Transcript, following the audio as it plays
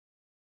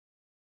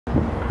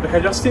Okay,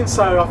 Justin,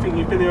 so I think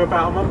you've been here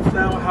about a month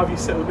now. How have you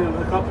settled in at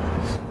the club?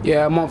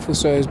 Yeah, a month or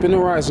so. It's been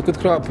alright. It's a good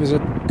club. It's a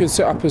good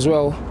setup as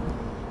well.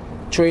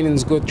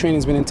 Training's good.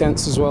 Training's been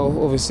intense as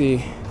well.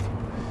 Obviously,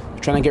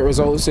 trying to get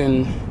results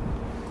in.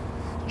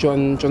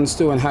 John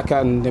Steele and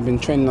Hakan, they've been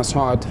training us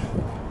hard.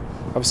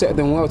 I've settled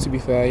in well, to be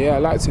fair. Yeah, I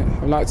liked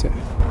it.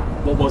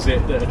 What was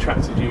it that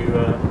attracted you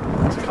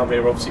to come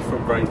here? Obviously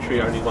from Braintree,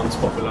 only one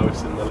spot below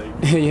us in the league.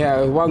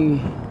 Yeah,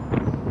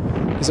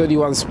 it's only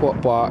one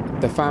spot, but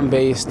the fan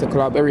base, the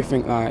club,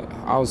 everything,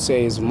 I would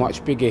say is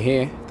much bigger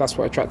here. That's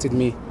what attracted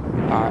me.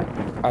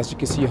 As you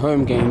can see,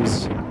 home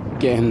games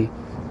getting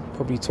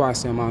probably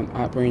twice the amount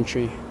at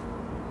Braintree.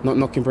 Not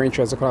knocking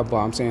Braintree as a club, but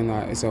I'm saying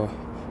that it's a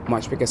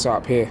much bigger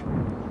setup here.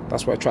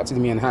 That's what attracted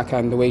me, and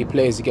Hakan, the way he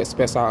plays, he gets the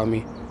best out of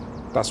me.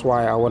 That's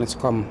why I wanted to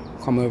come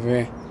over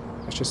here.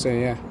 I should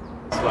say, yeah.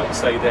 So like you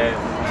say there,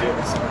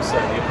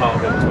 certainly a part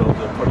of it as well,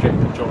 the project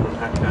that John and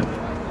Hakan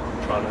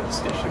are trying to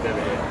stitch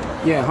together here.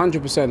 Yeah,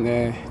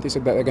 100%. They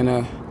said that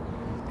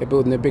they're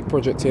building a big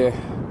project here.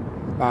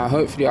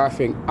 Hopefully, I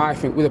think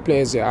with the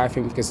players here, I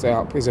think we can stay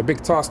up. It's a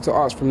big task to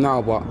ask from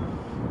now, but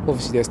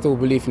obviously there's still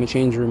belief in the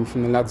change room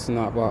from the lads and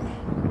that. But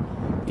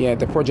yeah,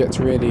 the project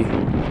really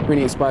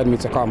inspired me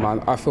to come.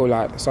 I feel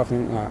like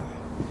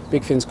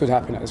big things could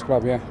happen at this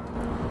club. Yeah.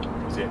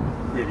 Was it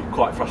really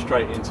quite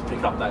frustrating to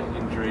pick up that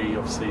injury?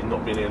 Obviously,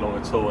 not being here long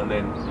at all, and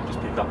then you just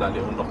pick up that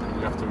little knock and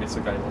you have to miss a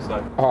game or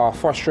so. Oh,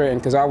 frustrating,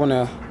 because I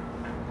wanna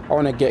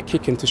get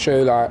kicking to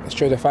show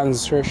the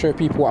fans, show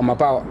people what I'm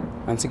about,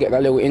 and to get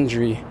that little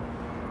injury,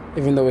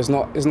 even though it's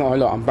not a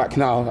lot. I'm back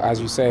now, as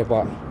you say,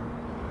 but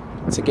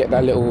to get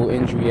that little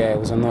injury, yeah, it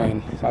was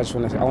annoying. So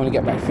I want to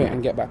get back fit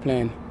and get back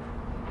playing.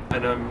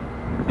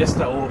 And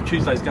yesterday or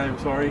Tuesday's game,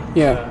 sorry.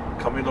 Yeah.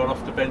 Coming on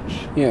off the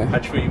bench. Yeah.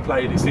 Actually, you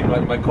played. It seemed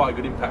like you made quite a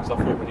good impact. I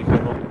thought when you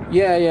came on.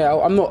 Yeah.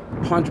 I'm not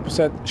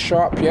 100%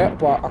 sharp yet,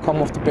 but I come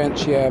off the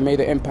bench. Yeah, made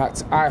an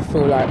impact. I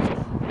feel like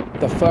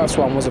the first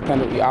one was a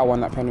penalty. I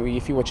won that penalty.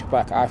 If you watch it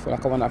back, I feel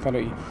like I won that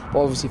penalty. But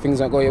obviously things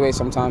don't go your way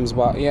sometimes.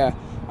 But yeah,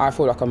 I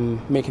feel like I'm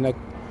making a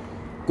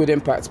good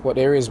impact. But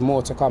there is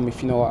more to come.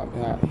 If you know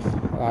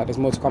what, there's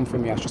more to come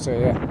from me, I should say.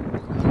 Yeah.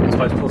 I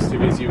suppose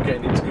positive is you're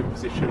getting into good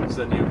positions,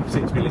 and you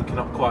seem to be linking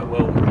up quite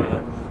well with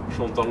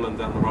Sean Donlan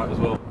down the right as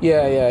well.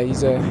 Yeah,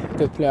 he's a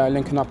good player.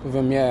 Linking up with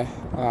him, yeah.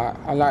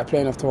 I like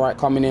playing off the right,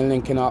 coming in,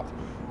 linking up,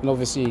 and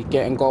obviously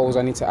getting goals.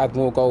 I need to add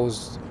more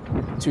goals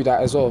to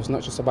that as well. It's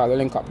not just about the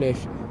link-up play.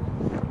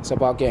 It's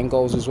about getting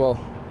goals as well.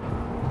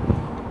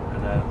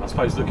 And I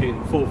suppose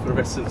looking forward for the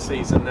rest of the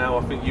season now,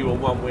 I think you on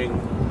one wing,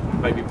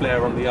 maybe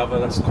Blair on the other.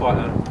 That's quite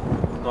a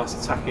nice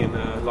attacking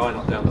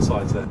lineup down the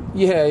sides there.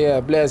 Yeah.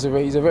 Blair's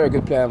he's a very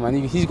good player,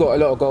 man. He's got a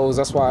lot of goals.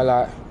 That's why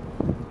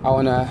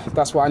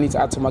that's why I need to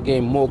add to my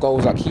game more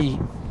goals. Like he's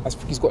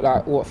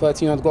got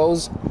 13 odd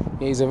goals.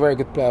 Yeah, he's a very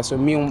good player. So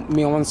me on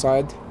one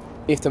side,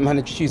 if the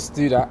manager chooses to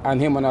do that, and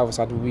him on the other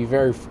side,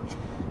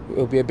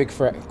 it'll be a big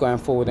threat going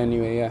forward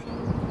anyway. Yeah.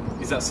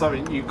 Is that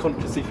something you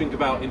consciously think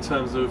about in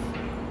terms of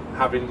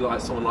having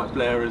like someone like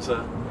Blair as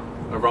a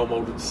role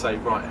model to say,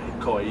 right,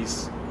 Koi,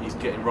 he's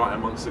getting right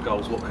amongst the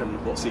goals.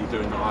 What's he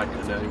doing that I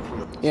can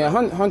implement? Yeah,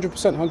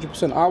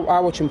 100%. I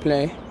watch him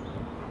play,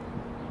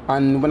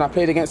 and when I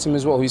played against him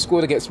as well, he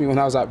scored against me when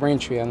I was at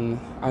Braintree, and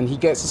he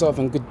gets himself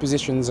in good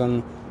positions,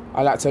 and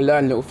I like to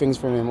learn little things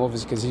from him,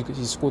 obviously, because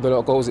he scored a lot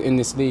of goals in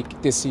this league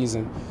this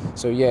season.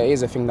 So yeah, it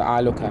is a thing that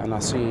I look at, and I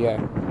see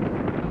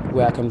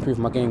where I can improve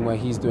my game, where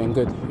he's doing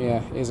good.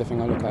 Yeah, it is a thing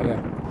I look at.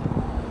 Yeah.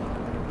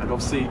 And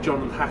obviously,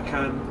 John and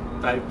Hakan,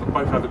 they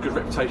both have a good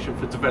reputation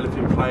for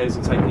developing players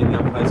and taking in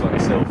young players like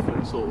yourself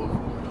and sort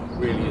of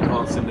really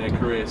enhancing their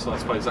career. So I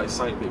suppose that's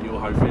something that you're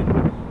hoping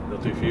they'll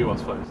do for you, I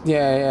suppose.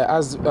 Yeah.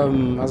 As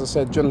I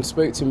said, John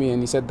spoke to me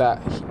and he said that,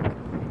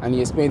 and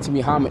he explained to me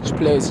how much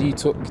players he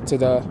took to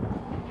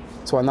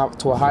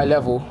a high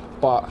level.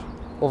 But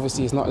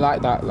obviously, it's not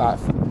like that. Like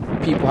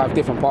people have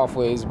different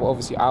pathways, but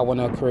obviously, I want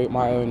to create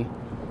my own.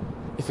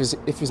 If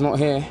it's not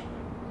here,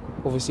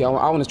 obviously I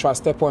want to try to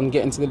step on and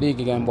get into the league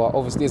again, but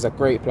obviously it's a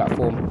great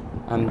platform,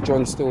 and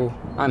John Steele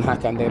and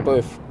Hakan, they're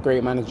both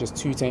great managers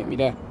to take me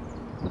there.